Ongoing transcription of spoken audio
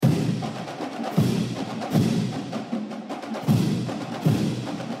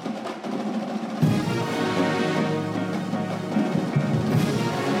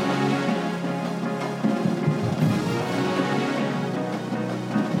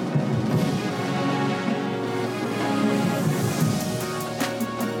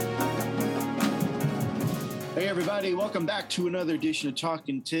everybody. Welcome back to another edition of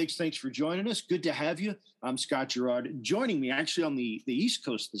Talking Tigs. Thanks for joining us. Good to have you. I'm Scott Gerard. Joining me actually on the East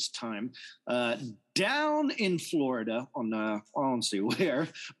Coast this time, down in Florida on I won't say where,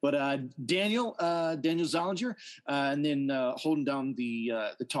 but Daniel Zollinger, and then holding down the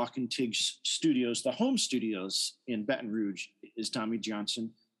Talking Tigs studios, the home studios in Baton Rouge, is Tommy Johnson.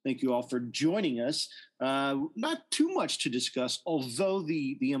 Thank you all for joining us. Not too much to discuss, although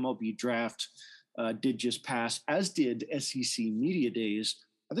the MLB draft did just pass, as did SEC Media Days.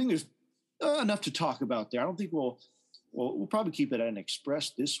 I think there's enough to talk about there. I don't think we'll probably keep it at an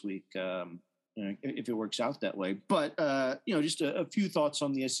Express this week, if it works out that way. But just a few thoughts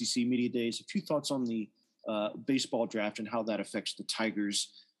on the SEC Media Days, a few thoughts on the baseball draft and how that affects the Tigers,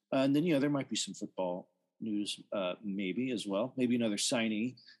 and then there might be some football news, maybe as well, maybe another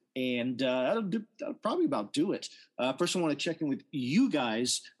signee. And that'll probably about do it. First, I want to check in with you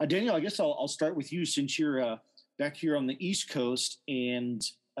guys. Daniel, I guess I'll start with you since you're back here on the East Coast. And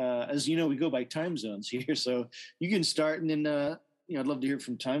as you know, we go by time zones here. So you can start, and then I'd love to hear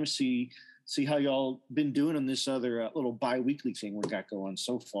from Tom, see how y'all been doing on this other little bi-weekly thing we got going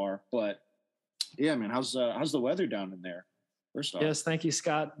so far. But yeah, man, how's the weather down in there? First off. Yes, thank you,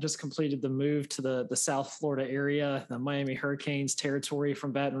 Scott. Just completed the move to the South Florida area, the Miami Hurricanes territory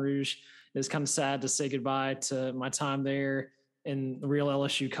from Baton Rouge. It's kind of sad to say goodbye to my time there in the real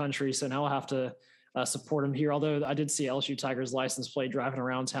LSU country. So now I'll have to support them here. Although I did see LSU Tigers license plate driving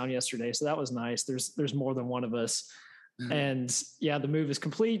around town yesterday, so that was nice. There's more than one of us. Mm-hmm. And yeah, the move is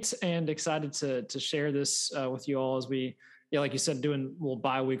complete, and excited to share this with you all as we. Yeah, like you said, doing a little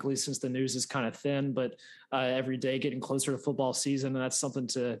bi-weekly since the news is kind of thin, but every day getting closer to football season, and that's something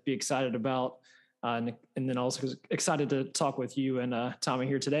to be excited about. And then also excited to talk with you and Tommy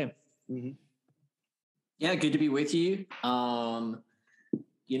here today. Mm-hmm. Yeah, good to be with you. More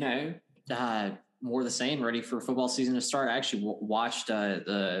of the same, ready for football season to start. I actually watched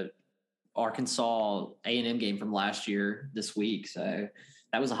the Arkansas A&M game from last year this week, so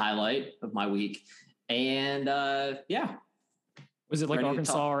that was a highlight of my week. And yeah. Was it like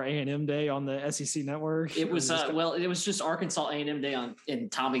Arkansas or A&M Day on the SEC Network? It was it was just Arkansas A&M Day in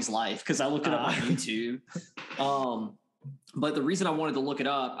Tommy's life, because I looked it up on YouTube. But the reason I wanted to look it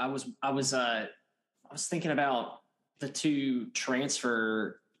up, I was thinking about the two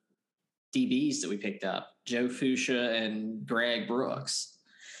transfer DBs that we picked up, Joe Fuchsia and Greg Brooks.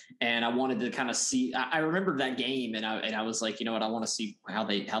 And I wanted to kind of see. I remember that game, and I was like, you know what, I want to see how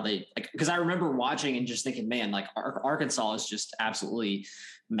they like, because I remember watching and just thinking, man, like Arkansas is just absolutely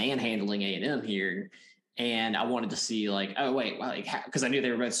manhandling A&M here, and I wanted to see like, oh wait, like, because I knew they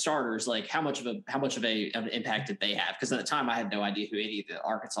were both starters, like how much of an impact did they have? Because at the time I had no idea who any of the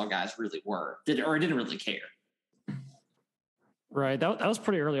Arkansas guys really were, I didn't really care. Right, that was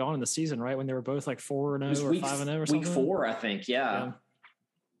pretty early on in the season, right, when they were both like 4-0 or 5-0 or something. Week 4, I think, yeah.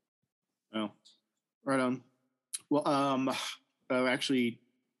 Oh, right on. Well, actually,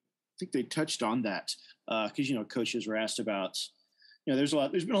 I think they touched on that because coaches were asked about. There's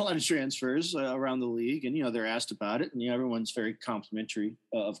been a lot of transfers around the league, and they're asked about it, and everyone's very complimentary,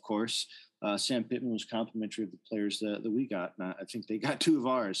 of course. Sam Pittman was complimentary of the players that we got, and I think they got 2 of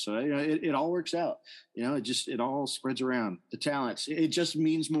ours. So it all works out. It all spreads around the talents. It just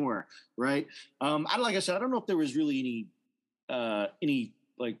means more, right? Like I said, I don't know if there was really any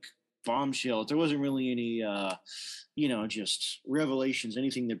like bombshells. There wasn't really any, just revelations,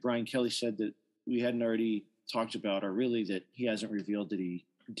 anything that Brian Kelly said that we hadn't already talked about, or really that he hasn't revealed that he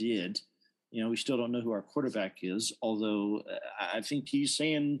did. We still don't know who our quarterback is, although I think he's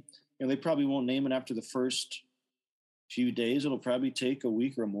saying, they probably won't name it after the first few days. It'll probably take a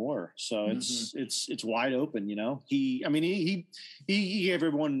week or more. So it's wide open, He gave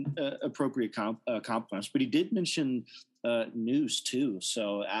everyone appropriate compliments, but he did mention Noose too.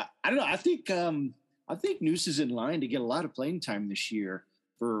 So I don't know. I think Noose is in line to get a lot of playing time this year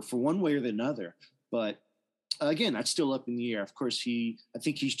for one way or another. But again, that's still up in the air. Of course, I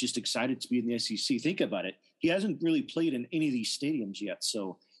think he's just excited to be in the SEC. Think about it. He hasn't really played in any of these stadiums yet,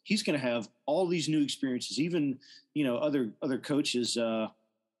 so he's going to have all these new experiences. Even other coaches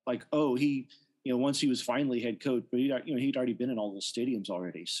once he was finally head coach, but he'd already been in all those stadiums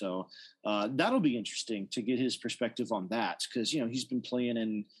already. So that'll be interesting to get his perspective on that, because he's been playing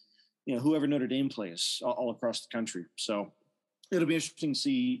in whoever Notre Dame plays all across the country. So it'll be interesting to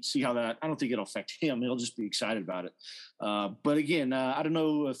see how that. I don't think it'll affect him. He'll just be excited about it. But again, I don't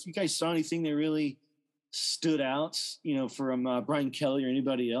know if you guys saw anything that really stood out, from Brian Kelly or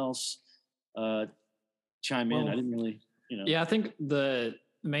anybody else. Chime in. I didn't really, Yeah, I think the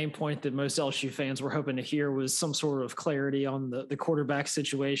main point that most LSU fans were hoping to hear was some sort of clarity on the quarterback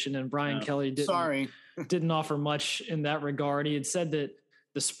situation, and Brian Kelly didn't offer much in that regard. He had said that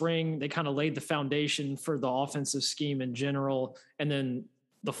the spring they kind of laid the foundation for the offensive scheme in general, and then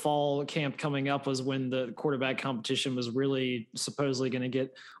the fall camp coming up was when the quarterback competition was really supposedly going to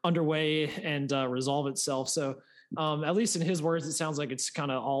get underway and resolve itself. So at least in his words, it sounds like it's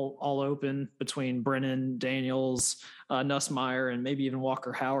kind of all open between Brennan, Daniels, Nussmeier, and maybe even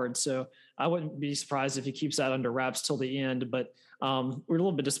Walker Howard. So I wouldn't be surprised if he keeps that under wraps till the end, but we're a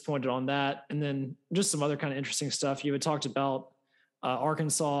little bit disappointed on that. And then just some other kind of interesting stuff. You had talked about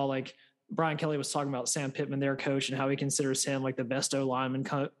Arkansas, like Brian Kelly was talking about Sam Pittman, their coach, and how he considers him like the best O-lineman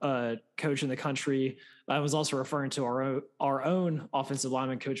coach in the country. I was also referring to our own offensive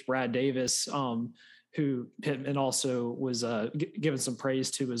lineman coach, Brad Davis, who Pittman also was given some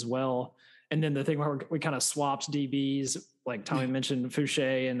praise to as well. And then the thing where we kind of swapped DBs, like Tommy mentioned,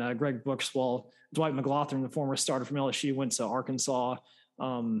 Fouché and Greg Brooks, while Dwight McLaughlin, the former starter from LSU, went to Arkansas.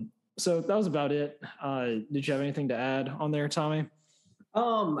 So that was about it. Did you have anything to add on there, Tommy?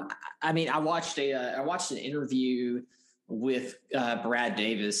 I mean, I watched an interview with Brad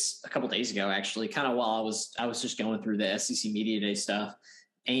Davis a couple of days ago, actually, kind of while I was just going through the SEC Media Day stuff.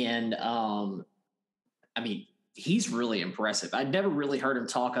 And I mean, he's really impressive. I'd never really heard him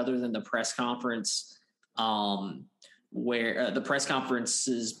talk other than the press conference, where the press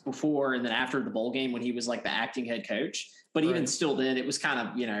conferences before and then after the bowl game when he was like the acting head coach. But even still then, it was kind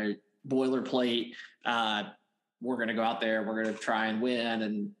of, boilerplate. We're going to go out there, we're going to try and win,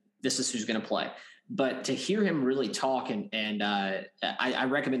 and this is who's going to play. But to hear him really talk, and I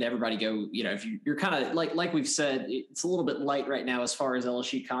recommend everybody go, if you're kind of like we've said, it's a little bit light right now as far as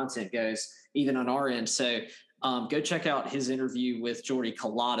LSU content goes, even on our end. So go check out his interview with Jordy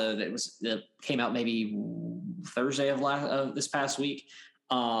Culotta that came out maybe Thursday of this past week.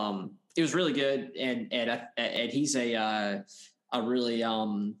 It was really good, and he's a really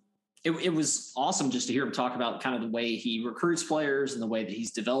It was awesome just to hear him talk about kind of the way he recruits players and the way that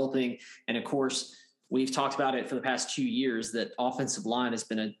he's developing. And of course, we've talked about it for the past 2 years that offensive line has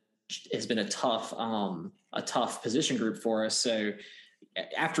been a tough position group for us. So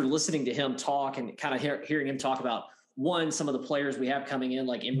after listening to him talk and kind of hearing him talk about some of the players we have coming in,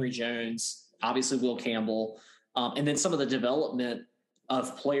 like Emory Jones, obviously Will Campbell, and then some of the development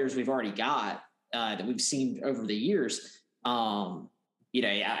of players we've already got that we've seen over the years,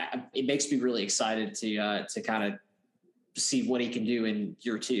 it makes me really excited to kind of see what he can do in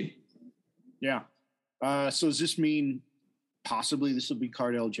year 2. Yeah. So does this mean possibly this will be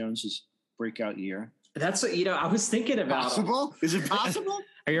Cardale Jones's breakout year? That's what, I was thinking about. Possible? Is it possible?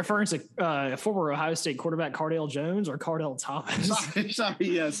 Are you referring to former Ohio State quarterback Cardale Jones or Cardale Thomas? Sorry,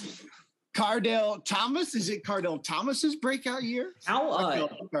 yes. Cardale Thomas? Is it Cardale Thomas's breakout year?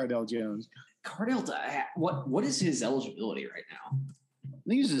 Cardale Jones. Cardale, what is his eligibility right now? I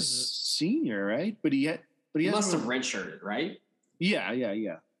think he's a senior, right? But he must have redshirted, right? Yeah.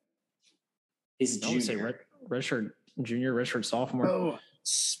 He's a junior. Redshirt junior, redshirt sophomore. Oh,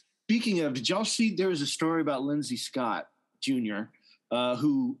 speaking of, did y'all see there was a story about Lindsey Scott Jr.,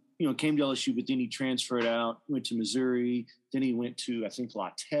 who came to LSU, but then he transferred out, went to Missouri, then he went to I think La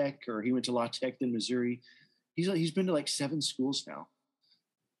Tech, or he went to La Tech, then Missouri. He's been to like 7 schools now.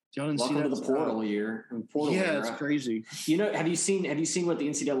 Welcome to the portal year. It's crazy. Have you seen what the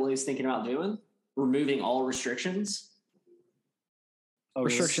NCAA is thinking about doing? Removing all restrictions.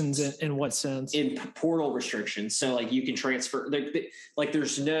 Restrictions in what sense? In portal restrictions. So like you can transfer. Like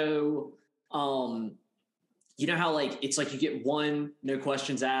there's no. How like it's like you get one no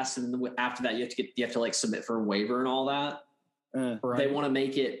questions asked, and then after that you have to like submit for a waiver and all that. Right. They want to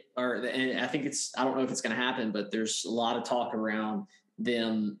make it, and I think I don't know if it's going to happen, but there's a lot of talk around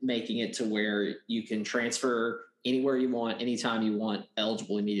them making it to where you can transfer anywhere you want, anytime you want,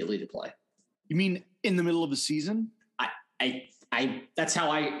 eligible immediately to play. You mean in the middle of a season? I that's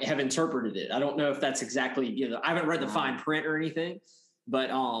how I have interpreted it. I don't know if that's exactly, I haven't read the fine print or anything, but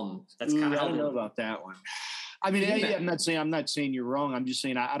that's kind of how I don't know about that one. I mean, I'm not saying you're wrong. I'm just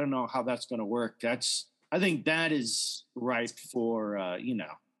saying I don't know how that's going to work. I think that is ripe for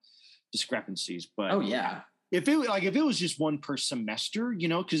discrepancies. But oh yeah. If it was just one per semester,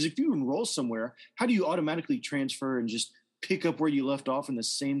 because if you enroll somewhere, how do you automatically transfer and just pick up where you left off in the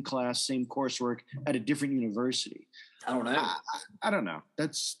same class, same coursework at a different university? I don't know. I don't know.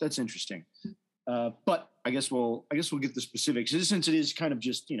 That's interesting. But I guess we'll get the specifics since it is kind of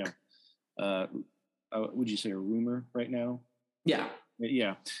just would you say a rumor right now? Yeah.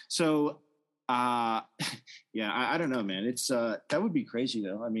 Yeah. So I don't know, man. It's that would be crazy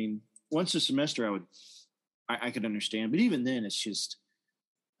though. I mean, once a semester, I could understand, but even then, it's just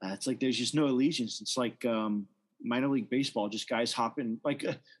it's like there's just no allegiance. It's like minor league baseball, just guys hopping. Like,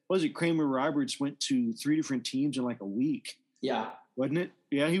 what was it? Kramer Roberts went to 3 different teams in like a week. Yeah. Wasn't it?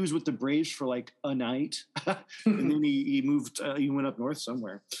 Yeah, he was with the Braves for like a night. And then he moved, he went up north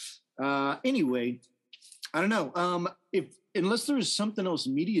somewhere. Anyway, I don't know. Unless there was something else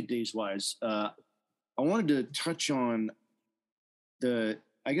media days wise, I wanted to touch on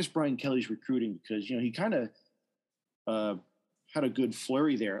I guess Brian Kelly's recruiting, because, he kind of had a good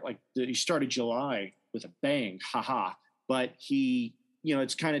flurry there. Like he started July with a bang, haha. But he,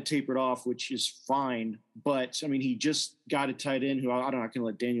 it's kind of tapered off, which is fine. But I mean, he just got a tight end who I don't know. I can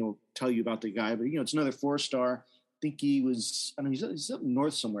let Daniel tell you about the guy, but it's another 4-star. I think he was. I don't know, he's up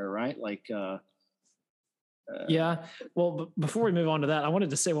north somewhere, right? Like. Yeah. Well, before we move on to that, I wanted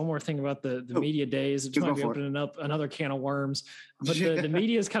to say one more thing about the media days. It might be opening up another can of worms, but the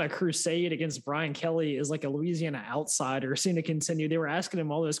media's kind of crusade against Brian Kelly is like a Louisiana outsider seemed to continue. They were asking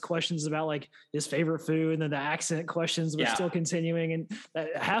him all those questions about like his favorite food, and then the accent questions were still continuing. And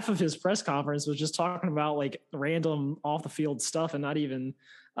half of his press conference was just talking about like random off the field stuff and not even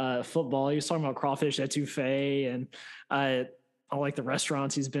football. He was talking about crawfish etouffee and I like the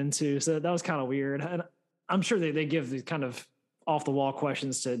restaurants he's been to. So that was kind of weird. And I'm sure they give these kind of off the wall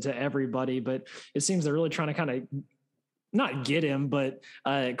questions to everybody, but it seems they're really trying to kind of not get him, but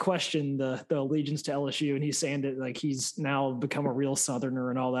question the allegiance to LSU. And he's saying that like he's now become a real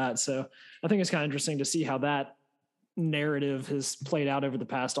Southerner and all that. So I think it's kind of interesting to see how that narrative has played out over the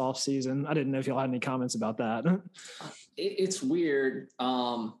past off season. I didn't know if y'all had any comments about that. It's weird.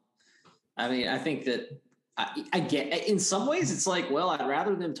 I mean, I think that I get, in some ways it's like, well, I'd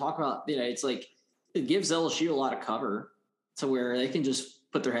rather them talk about, it's like, it gives LSU a lot of cover to where they can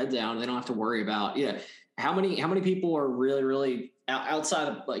just put their head down. They don't have to worry about, how many people are really, really outside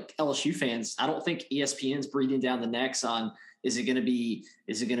of like LSU fans. I don't think ESPN's breathing down the necks on, is it going to be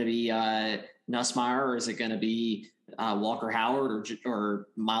Nussmeier, or is it going to be Walker Howard or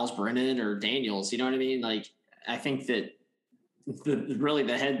Miles Brennan or Daniels? You know what I mean? Like, I think that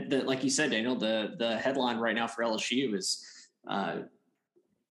like you said, Daniel, the headline right now for LSU is,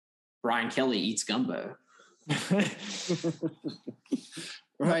 Brian Kelly eats gumbo.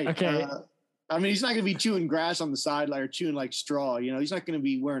 Right. Okay. I mean, he's not going to be chewing grass on the sideline or chewing like straw. He's not going to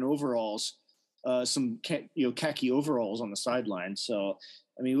be wearing overalls, some khaki overalls on the sideline. So,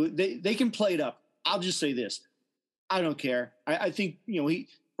 I mean, they can play it up. I'll just say this: I don't care. I think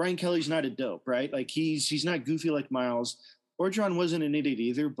Brian Kelly's not a dope, right? Like he's not goofy like Miles. Orgeron wasn't an idiot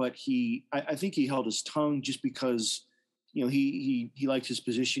either, but I think he held his tongue just because. He liked his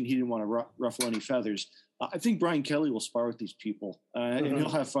position. He didn't want to ruffle any feathers. I think Brian Kelly will spar with these people, and he'll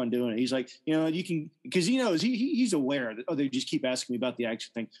have fun doing it. He's like, you can, because he knows he's aware that they just keep asking me about the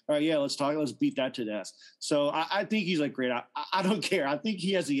action thing. All right, yeah, let's talk. Let's beat that to death. So I think he's like, great. I don't care. I think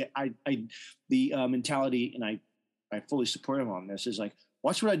he has the mentality, and I fully support him on this. Is like,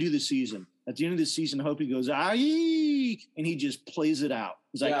 watch what I do this season. At the end of the season, I hope he goes, aye, and he just plays it out.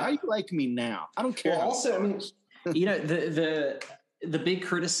 He's like, how you like me now? I don't care. Well, also, I mean. The big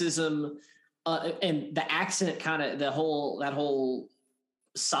criticism and the accent kind of that whole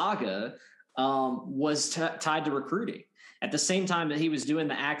saga was tied to recruiting. At the same time that he was doing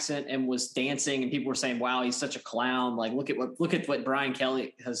the accent and was dancing, and people were saying, "Wow, he's such a clown!" Like, look at what Brian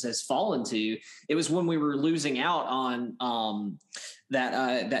Kelly has fallen to. It was when we were losing out on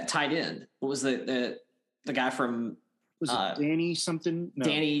that tight end. What was the guy from? Was it Danny something? No.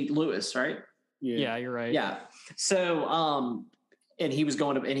 Danny Lewis, right? Yeah, you're right. Yeah. So, and he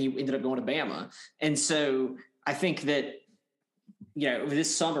ended up going to Bama. And so I think that,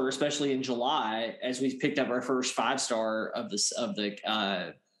 this summer, especially in July, as we picked up our first 5-star of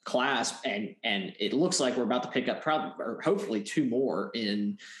the class, and it looks like we're about to pick up hopefully 2 more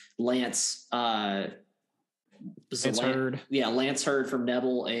in Lance, Hurd. Yeah. Lance Hurd from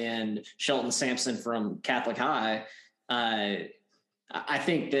Neville and Shelton Sampson from Catholic High. I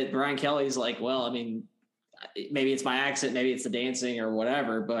think that Brian Kelly's like, well, I mean, maybe it's my accent, maybe it's the dancing or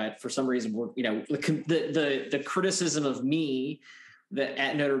whatever, but for some reason, the criticism of me that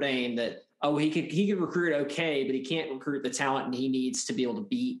at Notre Dame that, oh, he could recruit okay, but he can't recruit the talent he needs to be able to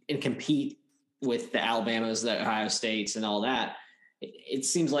beat and compete with the Alabamas, the Ohio States, and all that. It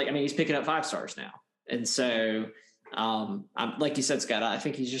seems like, I mean, he's picking up 5-stars now, and so I'm like you said, Scott, I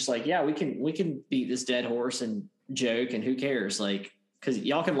think he's just like, yeah, we can beat this dead horse and joke, and who cares, like. Because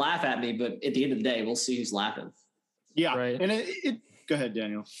y'all can laugh at me, but at the end of the day, we'll see who's laughing. Yeah, right. And it go ahead,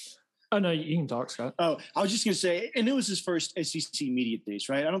 Daniel. Oh, no, you can talk, Scott. Oh, I was just going to say, and it was his first SEC media days,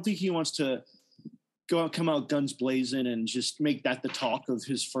 right? I don't think he wants to come out guns blazing and just make that the talk of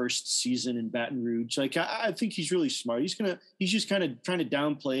his first season in Baton Rouge. Like, I think he's really smart. He's just kind of trying to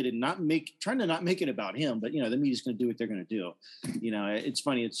downplay it and trying to not make it about him. But, the media's going to do what they're going to do. It's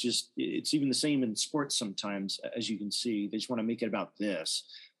funny. It's even the same in sports sometimes, as you can see. They just want to make it about this.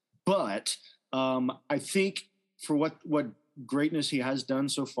 But I think for what greatness he has done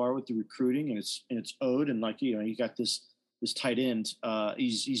so far with the recruiting, and it's owed, and you got this tight end,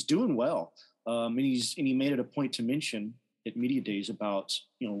 he's doing well. And he made it a point to mention at media days about,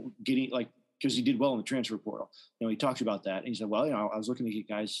 getting because he did well in the transfer portal. He talked about that, and he said, well, I was looking to get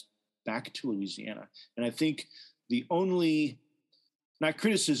guys back to Louisiana. And I think the only, not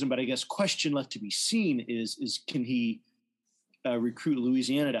criticism, but I guess question left to be seen is can he recruit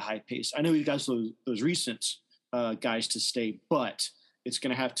Louisiana at a high pace? I know he got those recent guys to stay, but it's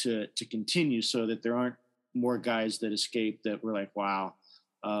going to have to continue so that there aren't more guys that escape that were like, wow.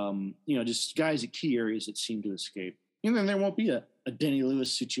 Just guys at key areas that seem to escape. And then there won't be a Denny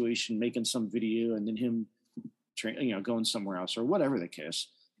Lewis situation making some video and then him, going somewhere else or whatever the case.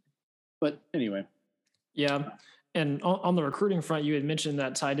 But anyway. Yeah. And on the recruiting front, you had mentioned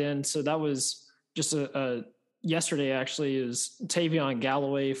that tight end. So that was just yesterday, actually, is Tavion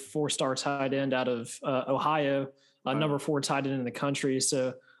Galloway, 4-star tight end out of Ohio, number 4 tight end in the country.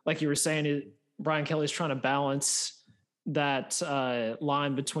 So like you were saying, Brian Kelly's trying to balance that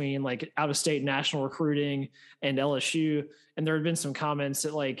line between like out-of-state national recruiting and LSU. And there had been some comments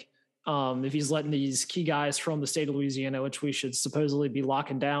that if he's letting these key guys from the state of Louisiana, which we should supposedly be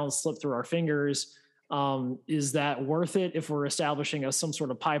locking down, slip through our fingers, is that worth it if we're establishing some sort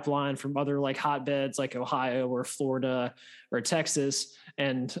of pipeline from other hotbeds like Ohio or Florida or Texas?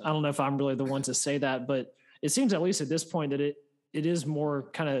 And I don't know if I'm really the one to say that, but it seems at least at this point that it is more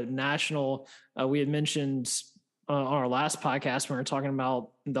kind of national. We had mentioned on our last podcast, when we were talking about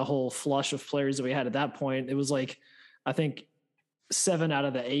the whole flush of players that we had at that point, it was I think 7 out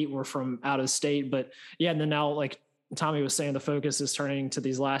of the 8 were from out of state. But yeah, and then now, Tommy was saying, the focus is turning to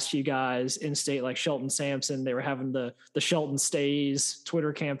these last few guys in state, like Shelton Sampson. They were having the Shelton Stays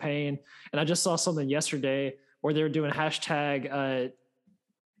Twitter campaign. And I just saw something yesterday where they were doing hashtag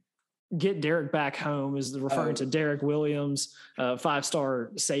get Derek back home, is referring to Derek Williams,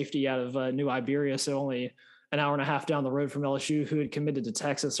 5-star safety out of New Iberia. So only an hour and a half down the road from LSU, who had committed to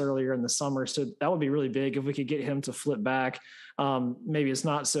Texas earlier in the summer. So that would be really big if we could get him to flip back. Maybe it's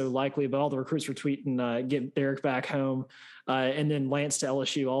not so likely, but all the recruits were tweeting, get Derek back home. And then Lance to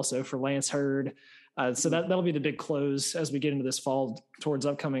LSU also for Lance Hurd. So that'll be the big close as we get into this fall towards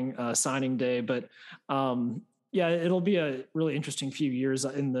upcoming signing day. But yeah, it'll be a really interesting few years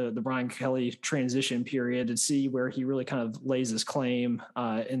in the Brian Kelly transition period to see where he really kind of lays his claim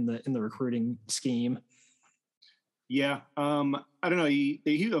in the recruiting scheme. Yeah. I don't know.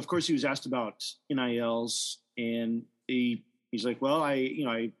 He of course he was asked about NILs, and he's like, well,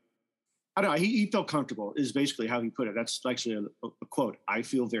 I don't know. He felt comfortable is basically how he put it. That's actually a quote. I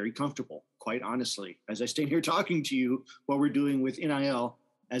feel very comfortable, quite honestly, as I stand here talking to you, what we're doing with NIL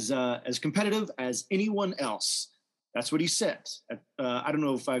as competitive as anyone else. That's what he said. I don't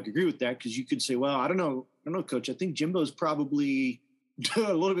know if I agree with that, because you could say, well, I don't know, Coach. I think Jimbo's probably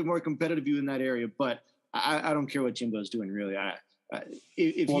a little bit more competitive in that area, but I don't care what Jimbo's doing, really.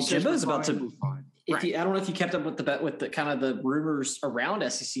 If Jimbo's about to move on. I don't know if you kept up with the kind of the rumors around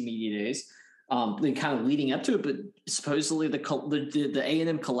SEC Media Days, then kind of leading up to it, but supposedly the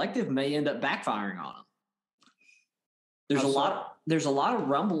A&M collective may end up backfiring on him. There's a lot of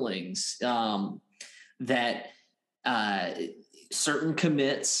rumblings that certain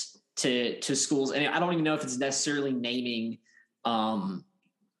commits to schools, and I don't even know if it's necessarily naming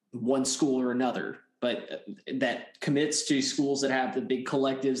one school or another, but that commits to schools that have the big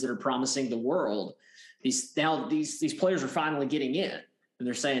collectives that are promising the world. These players are finally getting in, and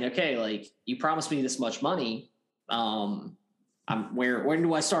they're saying, okay, you promised me this much money. When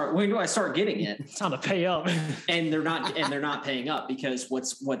do I start getting it? It's time to pay up. and they're not paying up, because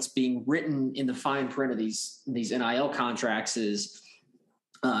what's being written in the fine print of these NIL contracts is,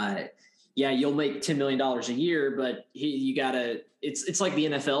 you'll make $10 million a year, but you gotta, it's like the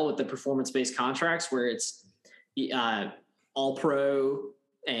NFL with the performance-based contracts, where it's all pro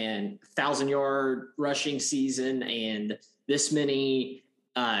and 1,000-yard rushing season and this many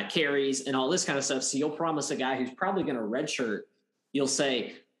carries and all this kind of stuff. So you'll promise a guy who's probably going to redshirt, you'll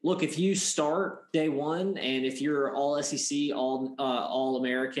say, look, if you start day one and if you're all SEC, all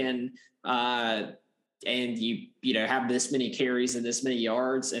American, and you have this many carries and this many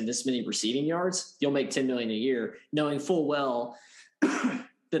yards and this many receiving yards, you'll make $10 million a year, knowing full well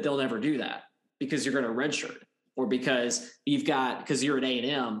that they'll never do that, because you're going to redshirt. or because you're at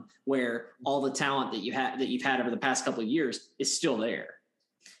A&M, where all the talent that you've had over the past couple of years is still there.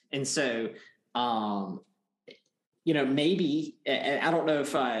 And so, maybe, I don't know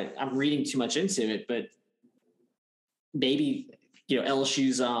if I'm reading too much into it, but maybe,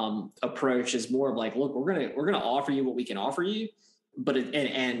 LSU's approach is more of like, look, we're going to offer you what we can offer you, but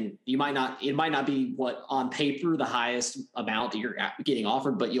it might not be what on paper the highest amount that you're getting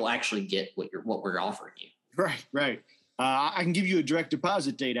offered, but you'll actually get what we're offering you. Right. I can give you a direct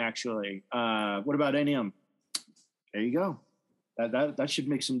deposit date, actually. What about A&M? There you go. That should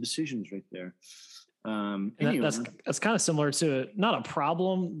make some decisions right there. Anyway. That's kind of similar to not a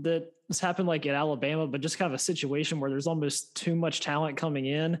problem that has happened like at Alabama, but just kind of a situation where there's almost too much talent coming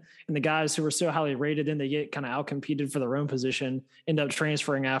in, and the guys who are so highly rated, then they get kind of outcompeted for their own position, end up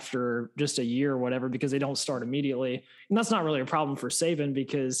transferring after just a year or whatever because they don't start immediately. And that's not really a problem for Saban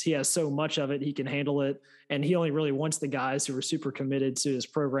because he has so much of it, he can handle it, and he only really wants the guys who are super committed to his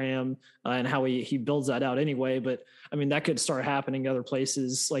program and how he builds that out anyway. But I mean, that could start happening other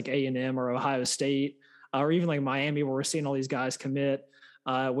places like A&M or Ohio State, or even like Miami, where we're seeing all these guys commit,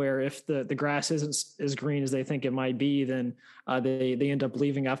 where if the grass isn't as green as they think it might be, then they end up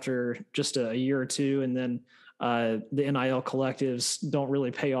leaving after just a year or two. And then the NIL collectives don't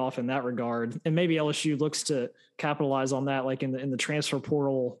really pay off in that regard. And maybe LSU looks to capitalize on that, like in the transfer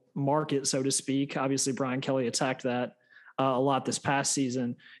portal market, so to speak. Obviously, Brian Kelly attacked that a lot this past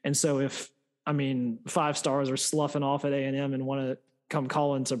season. And so if 5 stars are sloughing off at A&M and want to come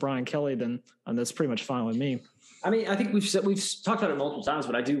calling to Brian Kelly, then that's pretty much fine with me. I mean, I think we've talked about it multiple times,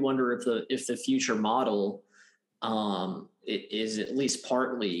 but I do wonder if the future model is at least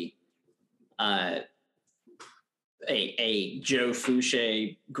partly a Joe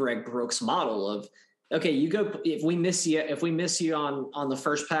Fouché, Greg Brooks model of, okay, you go, if we miss you on the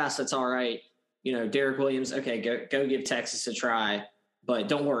first pass, that's all right. Derek Williams, okay, go give Texas a try, but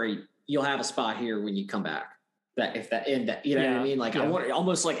don't worry, you'll have a spot here when you come back. What I mean? Like, I want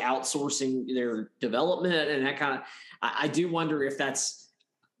almost like outsourcing their development and that kind of, I do wonder if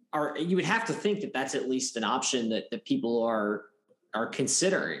you would have to think that that's at least an option that people are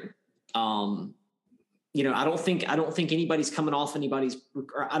considering. I don't think anybody's coming off anybody's,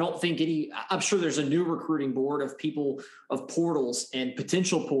 I'm sure there's a new recruiting board of people, of portals and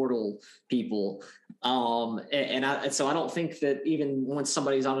potential portal people. So I don't think that even once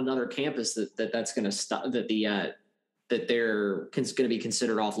somebody's on another campus that's going to stop, that they're going to be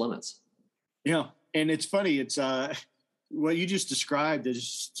considered off limits. Yeah. And it's funny. It's what you just described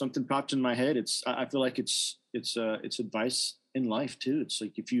is something popped in my head. I feel like it's advice in life too. It's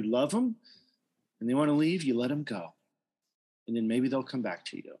like, if you love them and they want to leave, you let them go. And then maybe they'll come back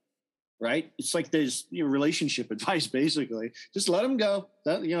to you. Right. It's like there's relationship advice, basically. Just let them go.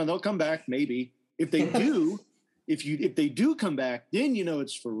 They'll come back. Maybe if they do, if they do come back, then,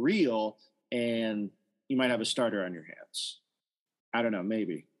 it's for real. And you might have a starter on your hands. I don't know.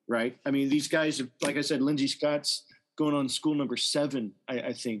 Maybe. Right. I mean, these guys, like I said, Lindsey Scott's going on school number 7,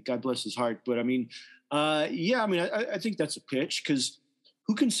 I think. God bless his heart. But I think that's a pitch, because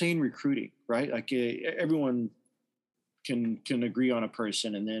who can say in recruiting, right? Like everyone can agree on a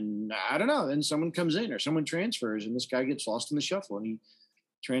person, and then I don't know, then someone comes in or someone transfers and this guy gets lost in the shuffle and he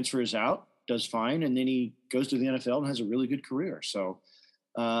transfers out, does fine, and then he goes to the NFL and has a really good career. So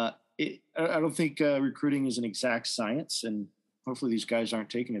I don't think recruiting is an exact science, and hopefully these guys aren't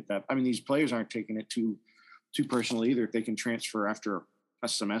taking it these players aren't taking it too personally either, if they can transfer after a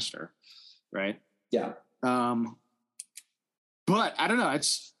semester, right? Yeah. But I don't know.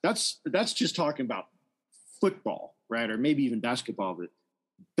 That's just talking about football, right? Or maybe even basketball. But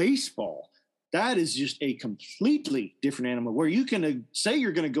baseball, that is just a completely different animal, where you can say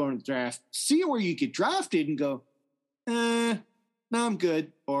you're going to go in the draft, see where you get drafted and go, no, I'm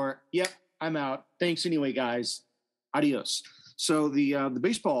good. Or, yep, I'm out. Thanks anyway, guys. Adios. So the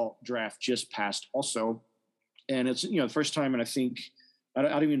baseball draft just passed also. And it's, the first time, and I think, I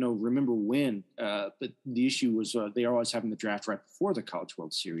don't even remember when, but the issue was they are always having the draft right before the College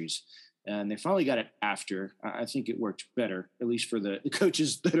World Series, and they finally got it after. I think it worked better, at least for the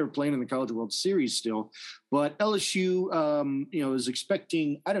coaches that are playing in the College World Series still. But LSU, is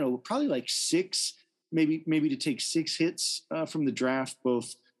expecting, I don't know, probably like 6, maybe to take 6 hits from the draft,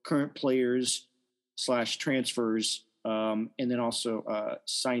 both current players / transfers, and then also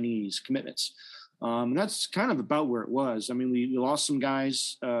signees, commitments. And that's kind of about where it was. I mean, we lost some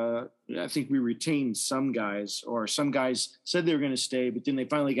guys. I think we retained some guys, or some guys said they were going to stay, but then they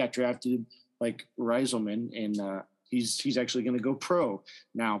finally got drafted, like Reiselman, and he's actually going to go pro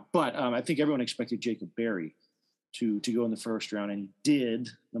now. But I think everyone expected Jacob Berry to go in the first round, and he did,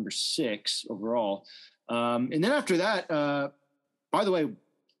 number 6 overall. And then after that, by the way,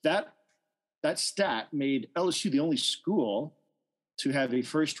 that stat made LSU the only school to have a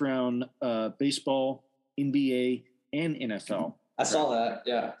first round baseball, NBA, and NFL. I saw that.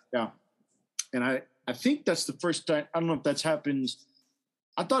 Yeah. Yeah. And I think that's the first time. I don't know if that's happened.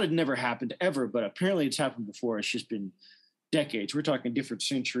 I thought it never happened ever, but apparently it's happened before. It's just been decades. We're talking different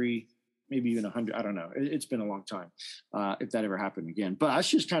century, maybe even 100. I don't know. It's been a long time if that ever happened again. But that's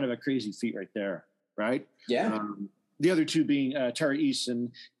just kind of a crazy feat right there, right? Yeah. The other two being Tari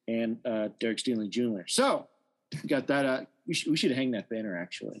Eason and Derek Stingley Jr. So got that. We should hang that banner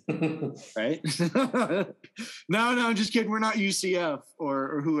actually, right? No, I'm just kidding. We're not UCF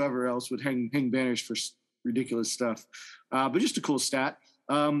or whoever else would hang banners for ridiculous stuff. But just a cool stat.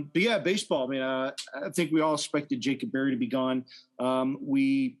 But yeah, baseball. I mean, I think we all expected Jacob Berry to be gone.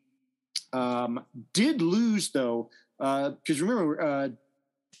 We did lose though, because remember,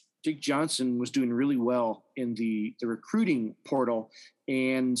 Jake Johnson was doing really well in the recruiting portal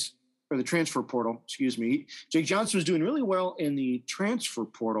or the transfer portal, excuse me. Jake Johnson was doing really well in the transfer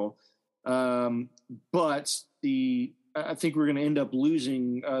portal, but I think we're going to end up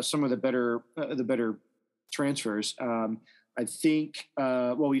losing some of the better transfers. I think,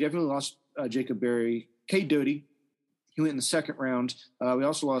 we definitely lost Jacob Berry. Cade Doty, he went in the second round. We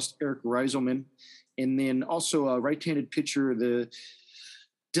also lost Eric Reiselman. And then also a right-handed pitcher, the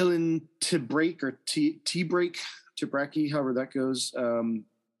Dylan Tabraki, however that goes.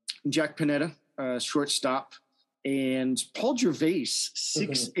 Jack Panetta, shortstop. And Paul Gervais,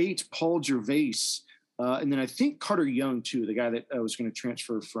 6'8" Paul Gervais. And then I think Carter Young, too, the guy that was going to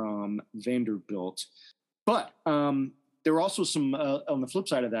transfer from Vanderbilt. But there were also some, on the flip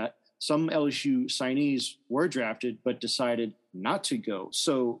side of that, some LSU signees were drafted but decided not to go.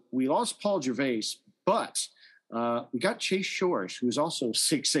 So we lost Paul Gervais, but we got Chase Shores, who's also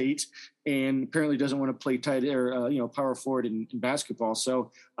 6'8", and apparently doesn't want to play tight or power forward in basketball.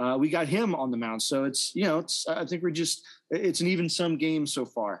 So we got him on the mound. So it's I think it's an even sum game so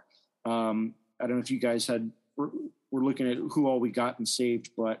far. I don't know if you guys we're looking at who all we got and saved,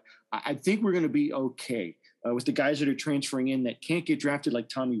 but I think we're going to be okay with the guys that are transferring in that can't get drafted, like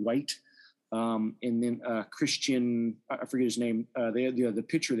Tommy White. And then Christian, I forget his name, the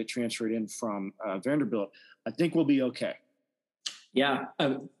pitcher that transferred in from Vanderbilt. I think we'll be okay. Yeah.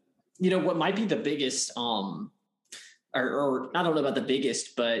 What might be the biggest, or I don't know about the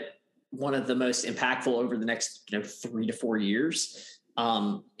biggest, but one of the most impactful over the next 3 to 4 years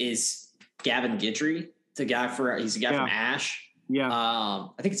is Gavin Guidry. He's a guy from Ash. Yeah. I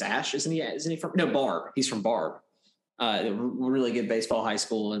think it's Ash, isn't he? Isn't he from Barb? He's from Barb. Really good baseball high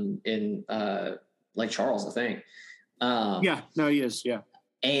school in Lake Charles, I think. He is. Yeah.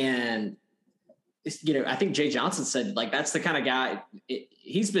 And I think Jay Johnson said that's the kind of guy.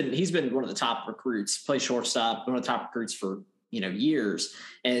 He's been one of the top recruits, plays shortstop, one of the top recruits for years.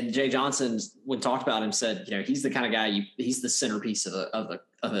 And Jay Johnson, when talked about him, said he's the kind of guy he's the centerpiece of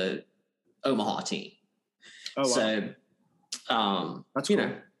a Omaha team. Oh, wow. So that's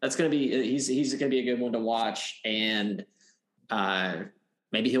cool. That's going to be he's going to be a good one to watch, and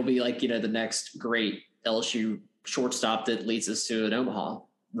maybe he'll be the next great LSU shortstop that leads us to an Omaha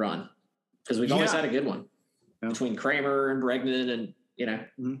run, because we've always had a good one between Kramer and Bregman, and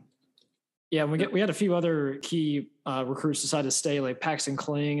Mm-hmm. Yeah, we had a few other key recruits decide to stay, like Paxton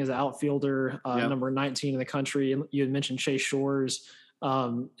Kling is an outfielder, number 19 in the country. And you had mentioned Chase Shores.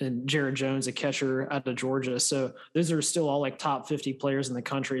 And Jared Jones, a catcher out of Georgia. So those are still all top 50 players in the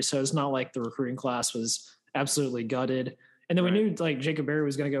country. So it's not like the recruiting class was absolutely gutted. And then we knew Jacob Berry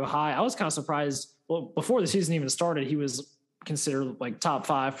was going to go high. I was kind of surprised. Well, before the season even started, he was considered top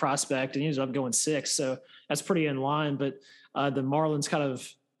 5 prospect, and he ended up going 6. So that's pretty in line. But the Marlins kind of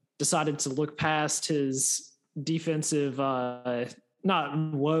decided to look past his defensive, not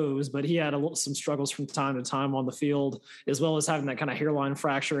woes, but he had some struggles from time to time on the field, as well as having that kind of hairline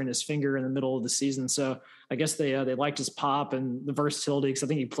fracture in his finger in the middle of the season. So I guess they liked his pop and the versatility, because I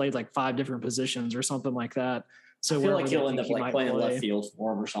think he played 5 different positions or something like that. So I feel like he'll end up playing left field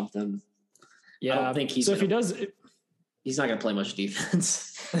for him or something. Yeah, I don't think he's. So if he does, he's not going to play much defense.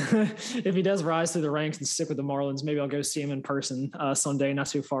 If he does rise through the ranks and stick with the Marlins, maybe I'll go see him in person someday, not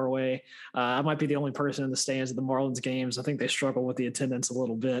too far away. I might be the only person in the stands at the Marlins games. I think they struggle with the attendance a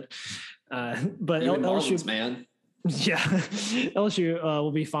little bit. But even LSU, man. Yeah, LSU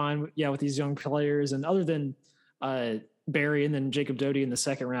will be fine. Yeah, with these young players, and other than Barry and then Jacob Doty in the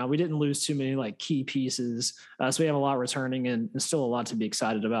second round, we didn't lose too many key pieces. So we have a lot returning, and still a lot to be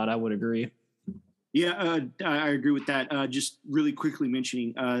excited about. I would agree. Yeah, I agree with that. Just really quickly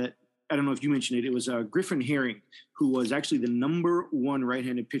mentioning, I don't know if you mentioned it. It was Griffin Herring, who was actually the number one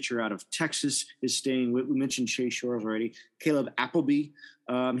right-handed pitcher out of Texas, is staying. We mentioned Chase Shores already. Caleb Appleby,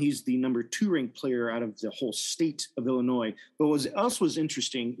 he's the number 2 ranked player out of the whole state of Illinois. But what else was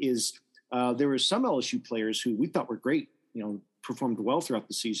interesting is there were some LSU players who we thought were great, performed well throughout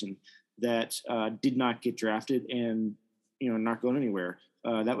the season, that did not get drafted and, not going anywhere.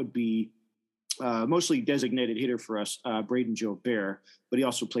 That would be mostly designated hitter for us, Braden Joe Bear, but he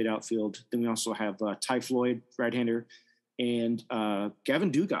also played outfield. Then we also have Ty Floyd, right-hander, and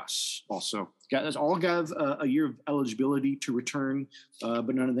Gavin Dugas also. All got a year of eligibility to return,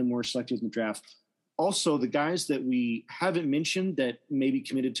 but none of them were selected in the draft. Also, the guys that we haven't mentioned that maybe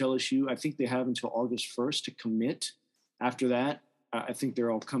committed to LSU, I think they have until August 1st to commit. After that, I think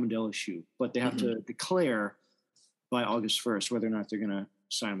they're all coming to LSU, but they have to declare by August 1st whether or not they're going to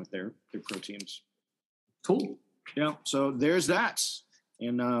sign with their pro teams. Cool. Yeah. So there's that.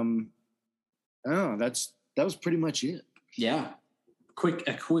 And that was pretty much it. Yeah.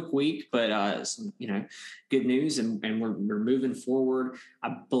 A quick week, but some, good news, and we're moving forward.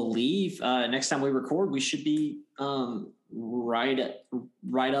 I believe next time we record, we should be right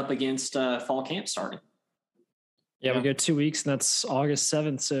up against fall camp starting. Yeah, we go 2 weeks, and that's August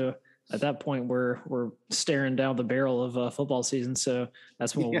 7th. So at that point, we're staring down the barrel of football season. So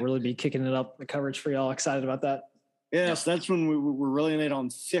that's when we'll really be kicking it up, the coverage for y'all. Excited about that. Yes, that's when we're really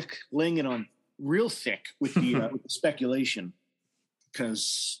laying it on real thick with the speculation.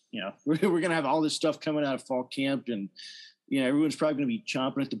 Because, we're going to have all this stuff coming out of fall camp, and, everyone's probably going to be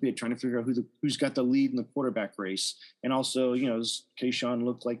chomping at the bit trying to figure out who's got the lead in the quarterback race. And also, does Kayshawn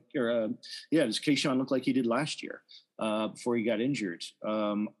look like he did last year before he got injured?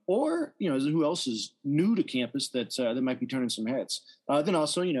 Or, who else is new to campus that might be turning some heads? Then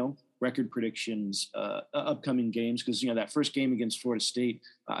also, record predictions, upcoming games, because, that first game against Florida State,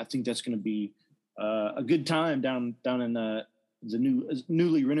 I think that's going to be a good time down in the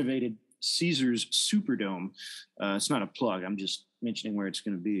newly renovated Caesars Superdome. It's not a plug. I'm just mentioning where it's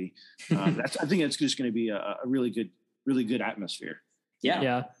going to be. I think it's just going to be a really good atmosphere.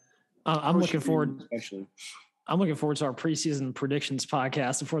 Yeah. I'm looking forward. Especially, I'm looking forward to our preseason predictions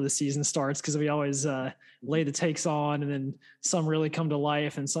podcast before the season starts, because we always lay the takes on, and then some really come to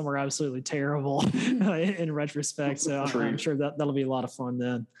life, and some are absolutely terrible in retrospect. So I'm sure that'll be a lot of fun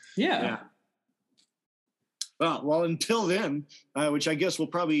then. Yeah. Well, until then, which I guess we'll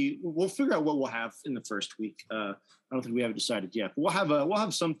figure out what we'll have in the first week. I don't think we haven't decided yet. But we'll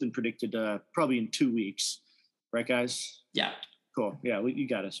have something predicted probably in 2 weeks, right, guys? Yeah. Cool. Yeah, you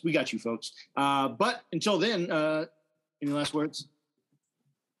got us. We got you, folks. But until then, any last words?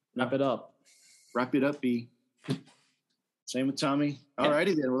 Wrap it up. Wrap it up, B. Same with Tommy. All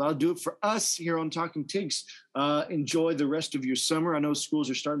righty then. Well, I'll do it for us here on Talking Tigs. Enjoy the rest of your summer. I know schools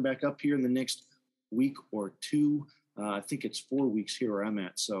are starting back up here in the next week or two. I think it's 4 weeks here where I'm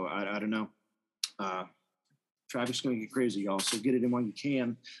at. So I don't know. Traffic's going to get crazy, y'all. So get it in while you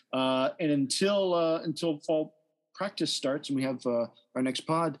can. And until fall practice starts and we have our next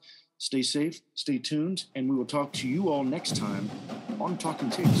pod, stay safe, stay tuned, and we will talk to you all next time on Talking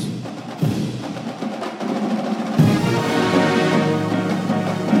Tigs.